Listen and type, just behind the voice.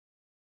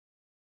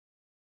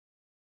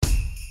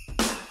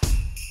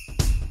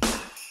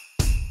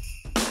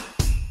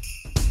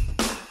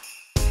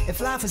If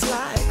life was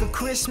like a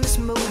Christmas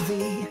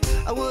movie,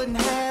 I wouldn't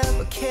have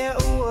a care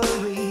or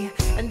worry,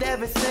 and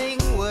everything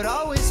would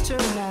always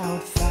turn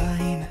out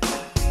fine.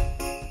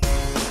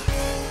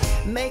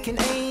 Making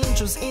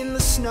angels in the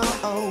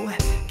snow,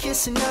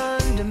 kissing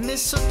under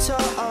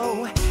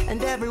mistletoe,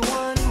 and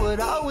everyone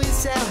would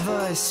always have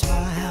a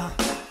smile.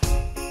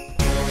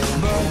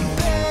 But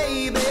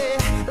baby,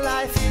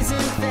 life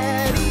isn't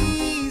that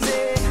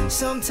easy.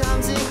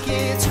 Sometimes it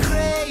gets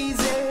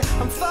crazy.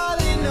 I'm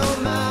falling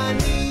on my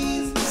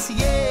knees,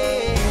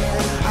 yeah.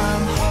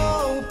 I'm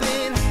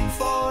hoping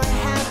for a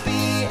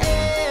happy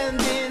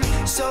ending,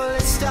 so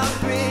let's stop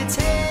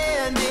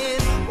pretending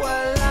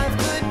what life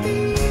could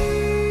be.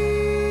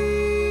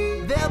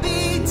 There'll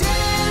be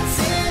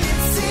dancing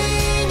and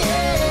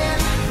singing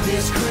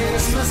this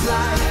Christmas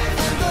light,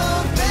 and the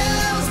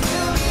bells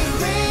will be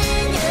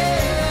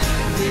ringing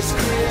this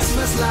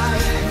Christmas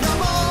light. No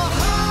more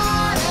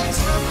heartaches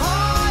from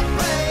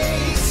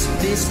heartbreaks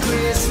this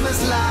Christmas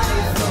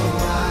life. Oh,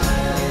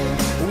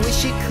 I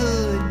wish it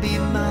could be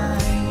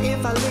mine.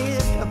 If I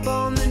lived up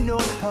on the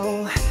North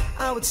Pole,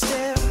 I would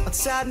stare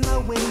outside my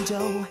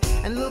window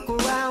and look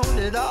around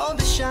at all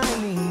the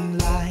shining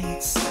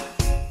lights.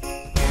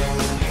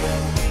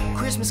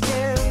 Christmas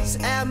carols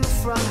at my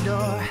front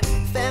door,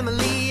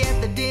 family at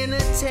the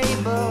dinner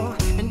table,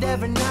 and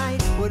every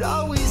night would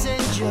always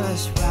end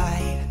just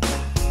right.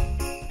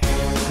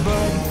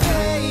 But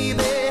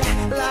baby,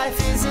 life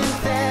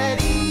isn't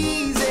that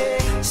easy.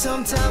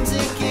 Sometimes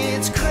it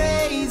gets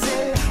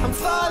crazy. I'm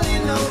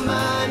falling on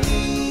my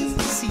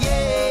knees,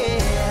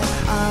 yeah.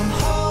 I'm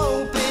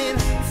hoping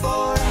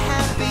for a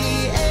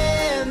happy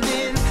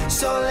ending,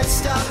 so let's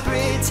stop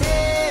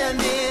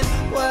pretending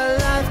what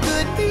life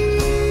could be.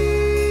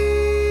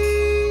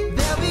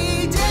 There'll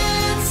be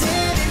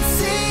dancing and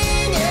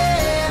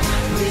singing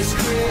this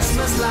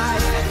Christmas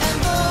light, and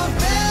the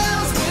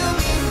bells will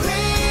be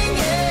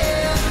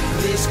ringing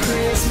this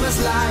Christmas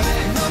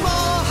light. No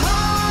more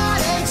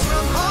heartaches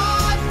from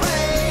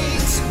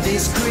heartbreaks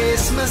this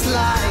Christmas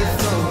life.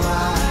 Oh,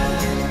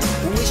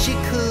 I wish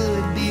it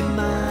could be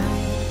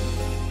mine.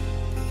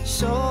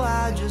 So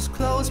I just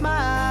close my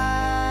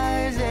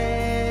eyes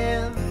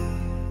and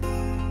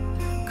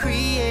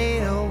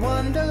create a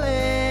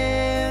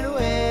wonderland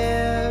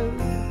where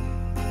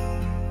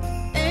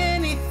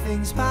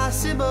anything's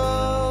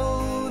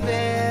possible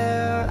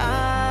there.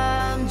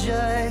 I'm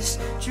just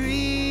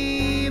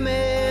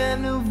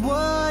dreaming of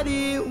what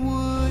it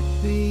would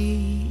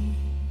be.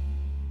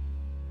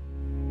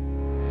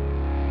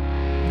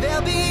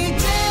 There'll be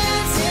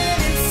dancing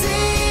and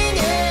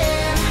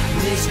singing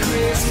this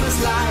Christmas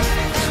light,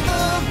 and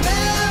the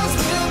bells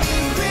will be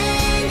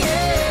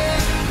ringing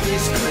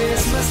this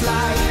Christmas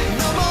light.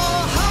 No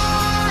more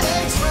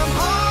heartaches from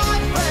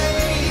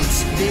heartbreaks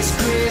this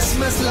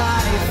Christmas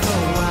life.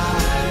 Oh,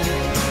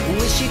 I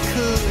wish it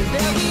could.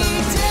 There'll be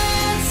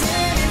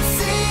dancing and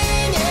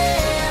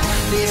singing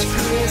this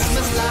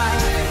Christmas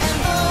light, and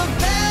the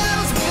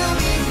bells will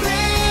be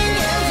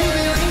ringing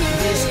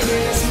this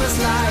Christmas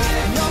light.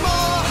 No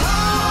more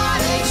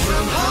heartaches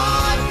from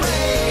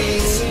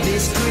heartbreaks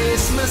this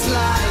Christmas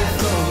life.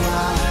 Oh,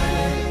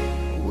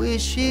 I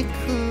wish it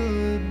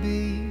could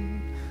be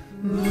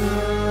mine.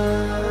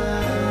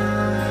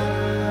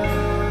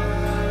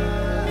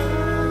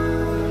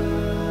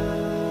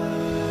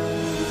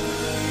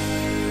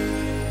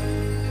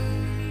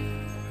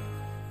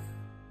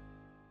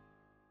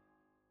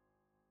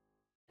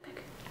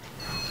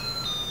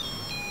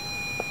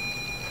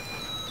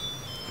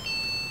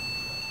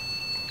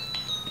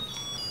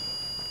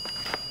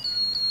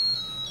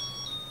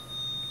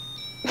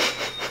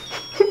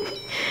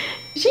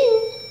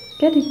 Gin,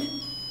 get it.